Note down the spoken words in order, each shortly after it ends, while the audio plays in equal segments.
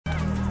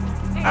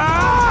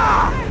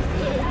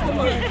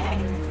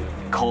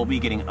Colby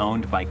getting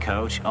owned by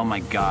Coach, oh my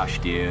gosh,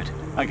 dude.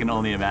 I can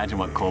only imagine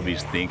what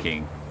Colby's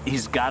thinking.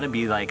 He's got to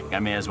be like, I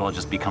may as well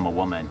just become a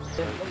woman.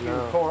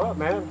 You're tore up,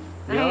 man.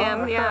 I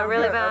am, yeah,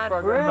 really bad.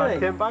 Really?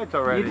 10 bites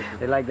already.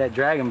 They like that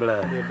dragon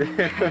blood.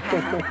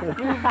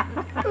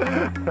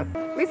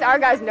 At least our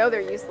guys know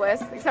they're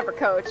useless, except for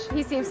Coach.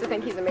 He seems to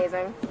think he's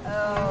amazing.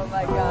 Oh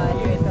my God,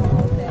 you ate the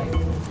whole thing.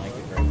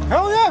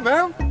 Hell yeah,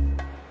 man.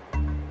 I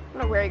don't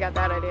know where he got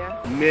that idea.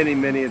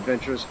 Many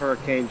adventures,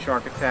 hurricane,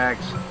 shark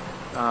attacks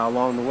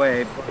along the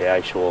way. The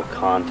actual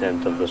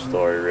content of the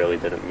story really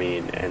didn't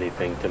mean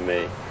anything to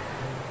me.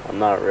 I'm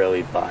not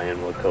really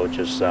buying what Coach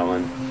is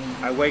selling.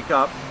 I wake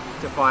up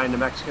to find the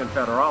Mexican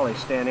federales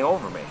standing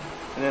over me.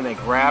 And then they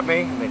grab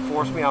me, and they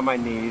force me on my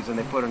knees, and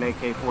they put an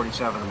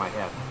AK-47 in my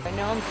head. I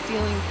know I'm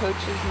stealing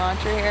Coach's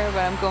mantra here, but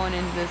I'm going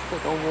into this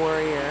like a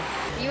warrior.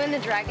 You and the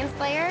Dragon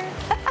Slayer?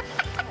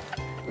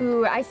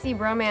 Ooh, I see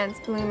romance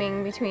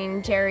blooming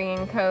between Jerry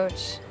and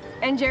Coach.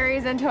 And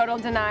Jerry's in total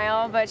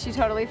denial, but she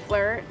totally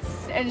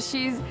flirts. And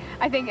she's,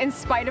 I think, in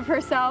spite of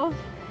herself,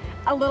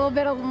 a little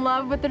bit in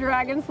love with the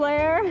Dragon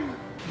Slayer.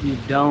 You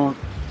don't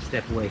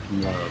step away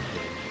from love,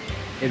 dude.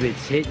 If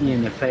it's hitting you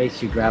in the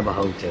face, you grab a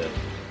hold to it.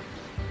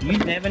 You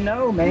never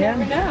know, man.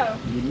 You never know.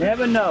 You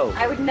never know.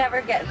 I would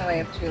never get in the way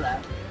of true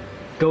love.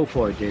 Go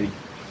for it, dude.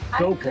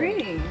 Go for it. I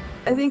agree.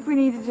 I think we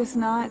need to just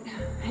not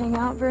hang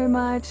out very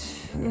much,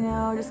 you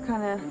know, just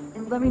kind of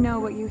let me know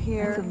what you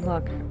hear. So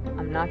look,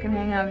 I'm not gonna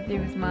hang out with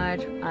you as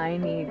much. I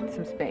need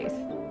some space.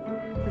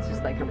 This is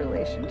just like a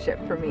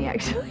relationship for me,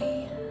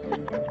 actually.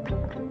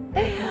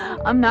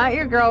 I'm not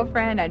your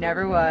girlfriend. I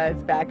never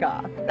was. Back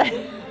off.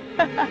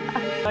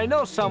 I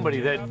know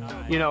somebody that,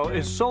 you know,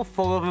 is so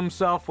full of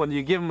himself when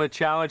you give them a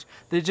challenge,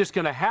 they're just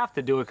going to have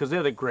to do it because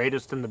they're the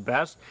greatest and the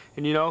best.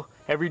 And, you know,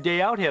 every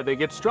day out here, they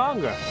get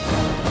stronger.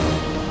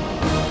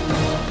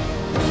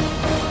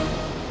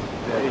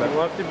 He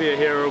wants to be a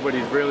hero, but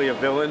he's really a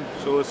villain,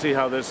 so we'll see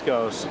how this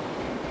goes.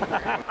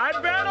 I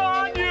bet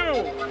on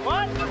you!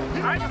 What?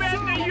 I bet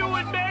that you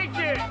would make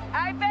it!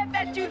 I bet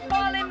that you'd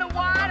fall in the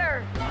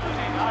water!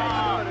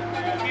 Oh,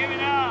 give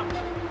it up!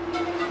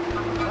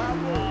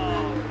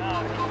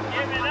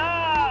 Give it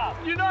up!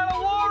 You're not a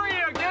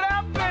warrior! Get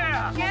up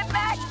there! Get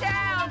back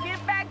down!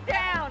 Get back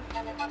down!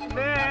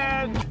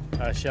 Man!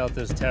 Our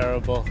shelter's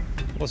terrible.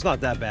 Well, it's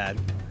not that bad.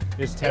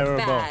 It's terrible.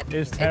 It's bad.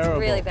 It's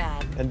terrible. It's really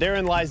bad. And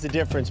therein lies the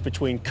difference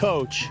between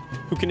Coach,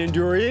 who can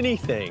endure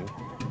anything,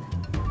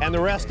 and the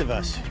rest of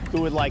us,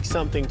 who would like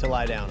something to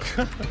lie down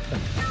on.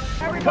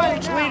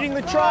 Coach leading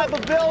the tribe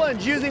of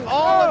villains, using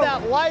all of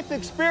that life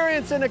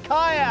experience in a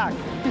kayak.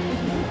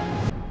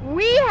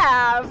 We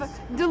have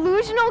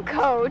delusional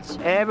Coach.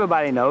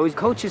 Everybody knows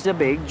Coach is a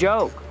big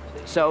joke.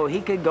 So he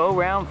could go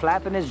around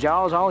flapping his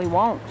jaws all he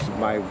wants.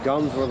 My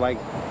gums were like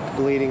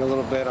bleeding a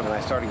little bit, and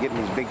I started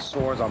getting these big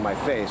sores on my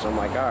face. I'm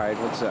like, all right,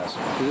 what's this?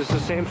 Is this the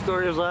same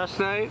story as last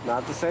night?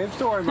 Not the same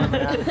story, my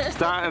man.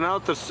 Starting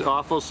out this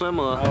awful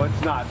similar. Oh,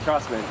 it's not,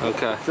 trust me.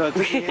 Okay. So it's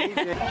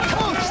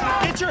Coach,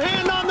 get your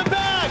hand on the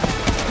bag!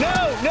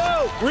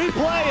 No,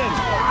 replaying!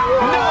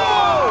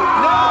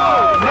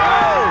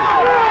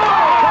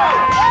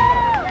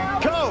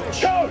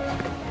 Coach!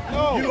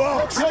 You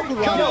lost!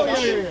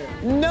 Coach!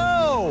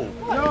 No!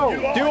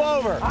 Do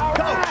over!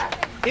 Coach!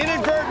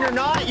 Inadvertent or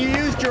not, you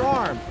used your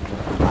arm.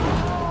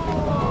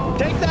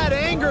 Take that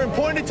anger and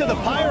point it to the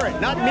pirate,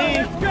 not me.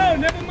 Let's go,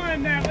 never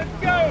mind that, let's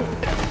go!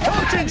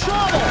 Coach in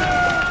trouble!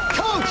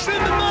 Coach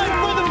in the mud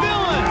for the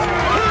villains!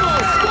 Hero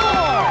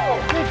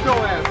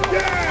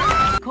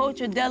score!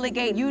 Coach will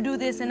delegate, you do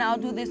this and I'll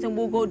do this and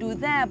we'll go do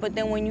that. But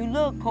then when you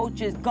look,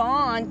 Coach is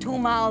gone 2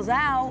 miles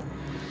out.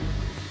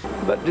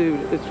 But dude,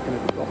 it's gonna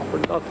be all for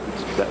nothing.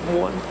 It's that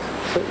one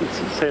sentence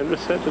that Sandra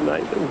said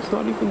tonight that was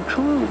not even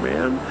true,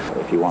 man.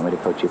 If you want me to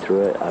coach you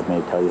through it, I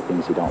may tell you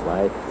things you don't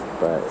like,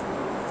 but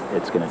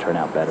it's gonna turn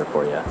out better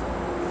for you.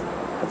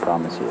 I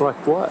promise you.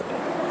 Like what?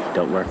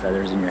 Don't wear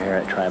feathers in your hair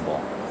at Tribal.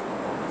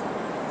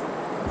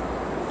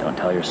 Don't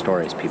tell your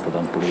stories. People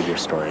don't believe your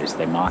stories.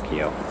 They mock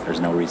you. There's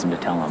no reason to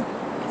tell them.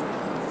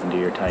 And do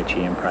your Tai Chi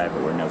in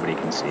private where nobody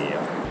can see you.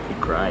 He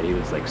cried. He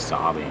was like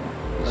sobbing.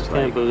 I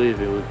can't believe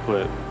he would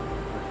quit.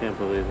 I can't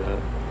believe that.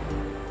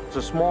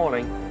 This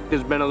morning,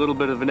 there's been a little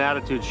bit of an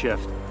attitude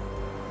shift.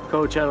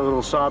 Coach had a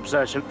little sob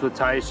session with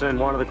Tyson,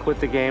 wanted to quit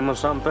the game or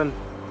something.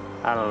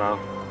 I don't know.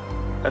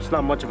 That's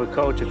not much of a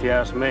coach if you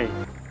ask me.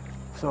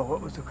 So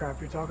what was the crap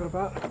you're talking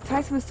about?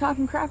 Tyson was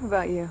talking crap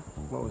about you.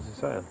 What was he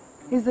saying?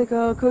 He's like,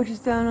 oh, Coach is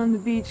down on the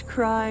beach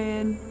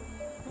crying.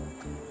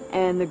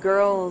 And the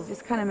girls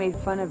just kind of made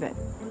fun of it.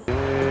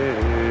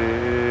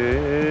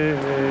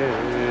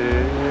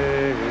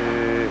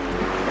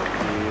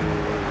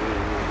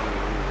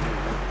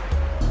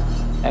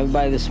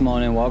 Everybody this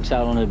morning walks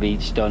out on the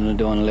beach doing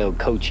a little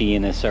coachy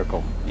in a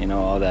circle. You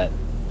know, all that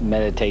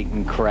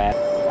meditating crap.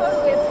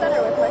 Totally at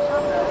center with my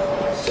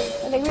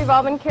chakras. I think we've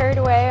all been carried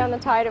away on the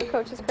tide of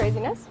Coach's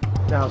craziness.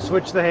 Now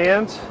switch the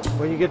hands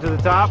when you get to the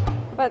top.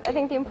 But I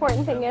think the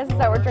important thing is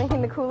that we're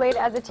drinking the Kool-Aid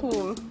as a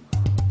team.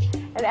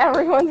 And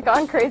everyone's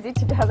gone crazy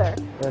together.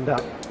 Stand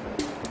up.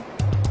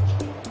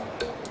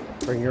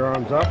 Bring your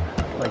arms up.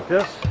 Like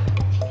this?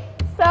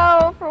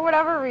 So, for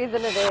whatever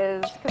reason it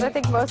is, because I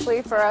think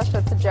mostly for us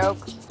it's a joke,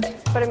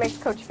 but it makes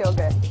Coach feel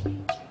good.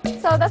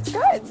 So that's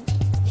good.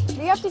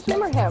 You have to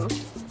humor him.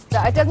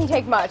 It doesn't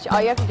take much. All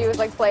you have to do is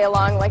like play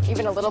along like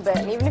even a little bit,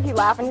 and even if you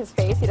laugh in his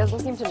face, he doesn't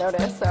seem to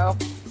notice, so,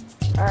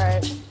 all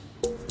right.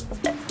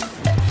 Coach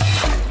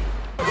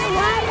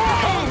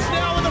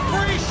now with a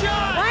free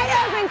shot! Wide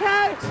open,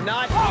 Coach!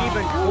 Not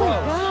even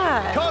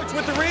close. Coach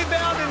with the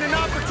rebound and an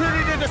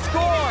opportunity to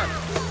score,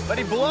 but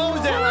he blows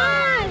it. Come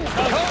on!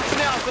 Coach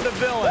now for the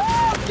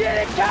Villains. Get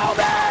it,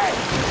 Calvin!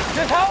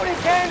 Just hold it,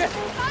 Candace!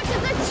 Coach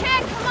is a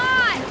chick, come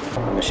on!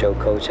 I'm gonna show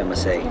Coach, I'm gonna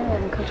say.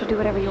 Coach will do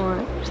whatever you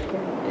want. Just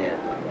scared.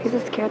 Yeah. He's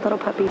a scared little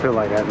puppy. I feel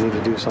like I need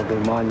to do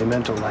something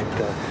monumental like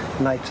the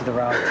Knights of the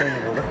Round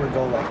Table. That would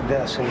go like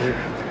this, and you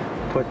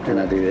put. And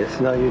I do this?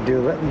 No, you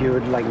do. You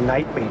would like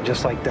knight me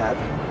just like that.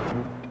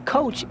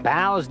 Coach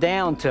bows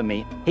down to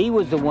me. He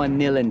was the one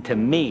kneeling to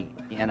me,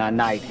 and I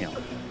knight him.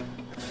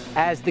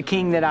 As the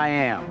king that I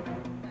am,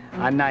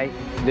 I knight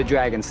the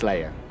Dragon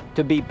Slayer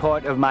to be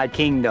part of my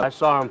kingdom. I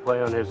saw him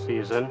play on his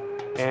season,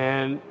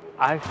 and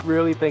I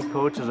really think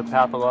Coach is a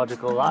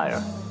pathological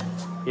liar.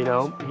 You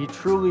know, he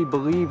truly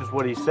believes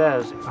what he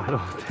says. I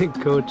don't think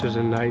Coach is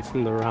a knight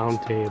from the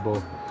Round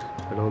Table.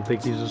 I don't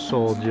think he's a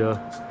soldier.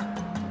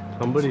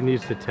 Somebody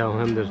needs to tell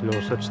him there's no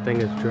such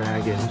thing as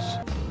dragons.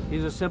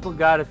 He's a simple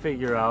guy to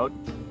figure out.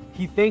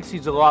 He thinks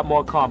he's a lot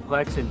more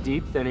complex and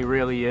deep than he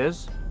really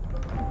is,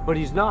 but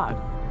he's not.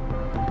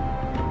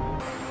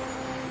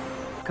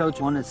 Coach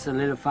wanted to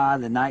solidify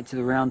the Knights of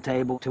the Round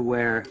Table to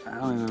where, I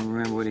don't even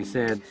remember what he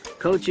said.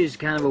 Coach is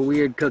kind of a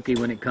weird cookie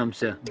when it comes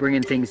to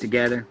bringing things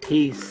together.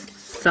 He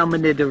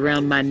summoned it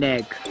around my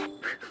neck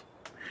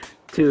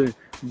to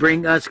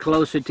bring us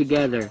closer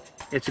together.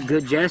 It's a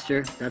good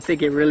gesture. I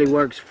think it really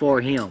works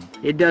for him.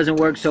 It doesn't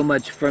work so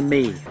much for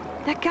me.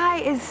 That guy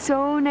is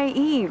so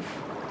naive.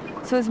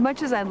 So as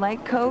much as I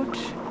like Coach,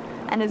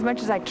 and as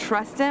much as I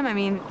trust him, I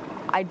mean,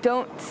 I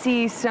don't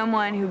see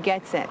someone who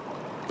gets it,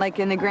 like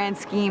in the grand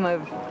scheme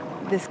of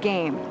this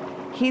game.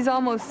 He's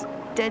almost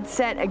dead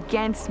set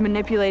against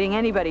manipulating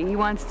anybody. He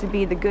wants to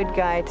be the good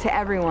guy to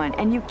everyone,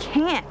 and you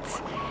can't.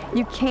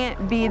 You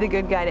can't be the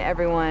good guy to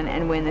everyone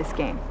and win this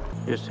game.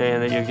 You're saying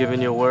that you're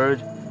giving your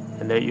word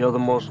and that you're the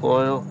most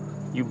loyal?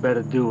 You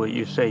better do what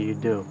you say you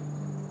do,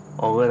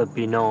 or let it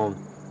be known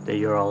that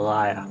you're a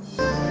liar.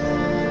 You're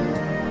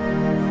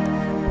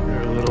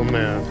a little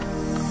man.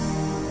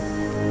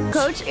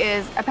 Coach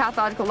is a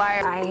pathological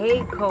liar. I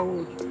hate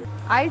Coach.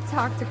 I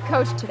talked to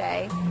Coach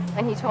today,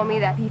 and he told me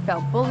that he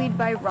felt bullied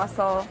by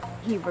Russell.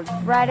 He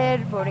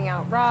regretted voting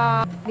out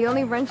Rob. The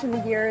only wrench in the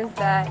gear is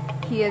that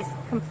he is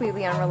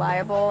completely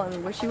unreliable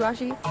and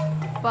wishy-washy.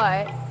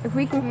 But if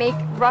we can make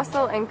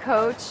Russell and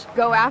Coach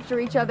go after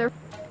each other,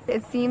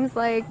 it seems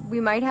like we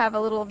might have a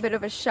little bit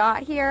of a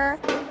shot here.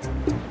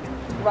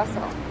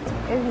 Russell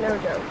is no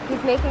joke.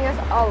 He's making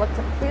us all look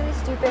completely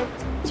stupid.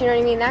 Do you know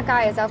what I mean? That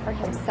guy is out for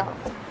himself.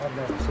 I've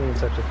never seen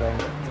such a thing.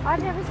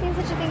 I've never seen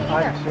such a thing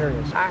either. I'm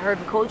serious. I heard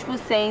Coach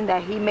was saying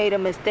that he made a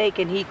mistake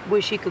and he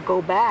wished he could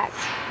go back.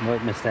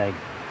 What mistake?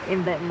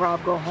 In letting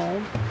Rob go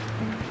home.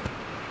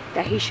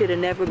 That he should have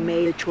never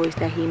made the choice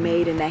that he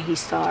made and that he's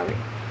sorry.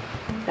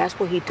 That's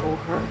what he told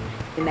her.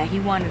 And that he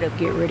wanted to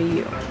get rid of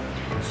you.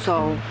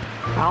 So,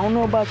 I don't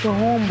know about your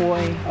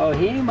homeboy. Oh,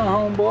 he ain't my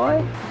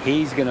homeboy.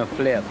 He's gonna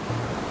flip.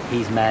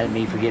 He's mad at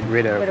me for getting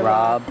rid of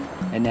Rob,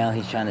 and now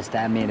he's trying to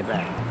stab me in the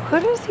back. Who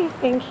does he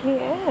think he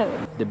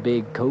is? The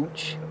big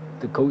coach,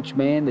 the coach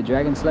man, the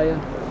Dragon Slayer,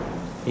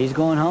 he's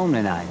going home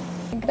tonight.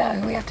 Think about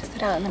who we have to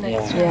sit out in the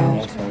next I round.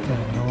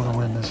 want to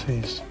win this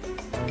feast.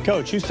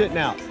 Coach, who's sitting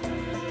out?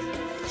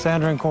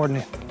 Sandra and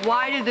Courtney.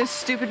 Why did this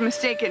stupid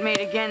mistake get made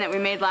again that we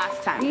made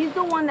last time? He's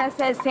the one that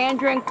says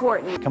Sandra and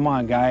Courtney. Come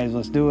on, guys,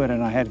 let's do it.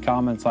 And I had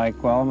comments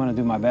like, well, I'm going to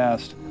do my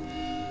best.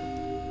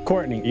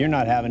 Courtney, you're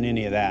not having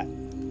any of that.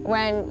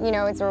 When, you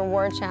know, it's a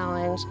reward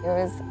challenge, it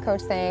was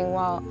Coach saying,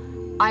 well,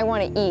 I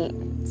want to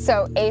eat,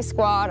 so A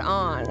squad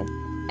on.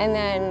 And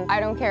then I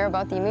don't care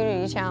about the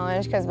immunity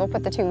challenge because we'll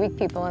put the 2 weak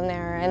people in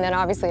there, and then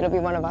obviously it'll be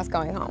one of us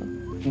going home.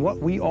 What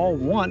we all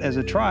want as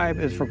a tribe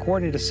is for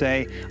Courtney to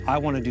say, I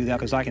want to do that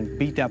because I can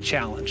beat that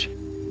challenge.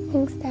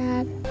 Thanks,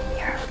 Dad.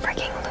 You're a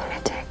freaking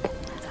lunatic.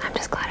 I'm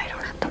just glad I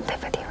don't have to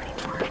live with you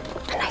anymore.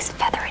 A nice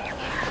feather in your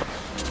hair.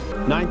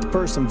 9th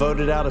person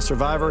voted out of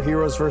Survivor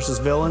Heroes vs.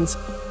 Villains,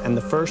 and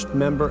the first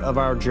member of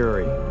our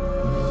jury.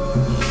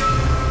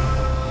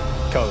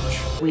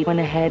 Coach. We went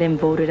ahead and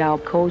voted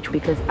out Coach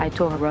because I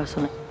told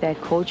Russell that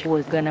Coach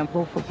was gonna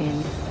vote for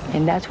him.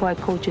 And that's why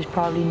Coach is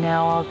probably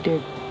now out there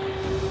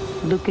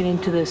looking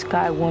into the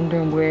sky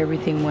wondering where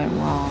everything went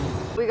wrong.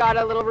 We got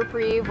a little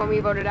reprieve when we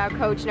voted out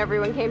Coach and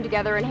everyone came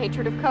together in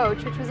hatred of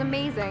Coach, which was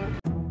amazing.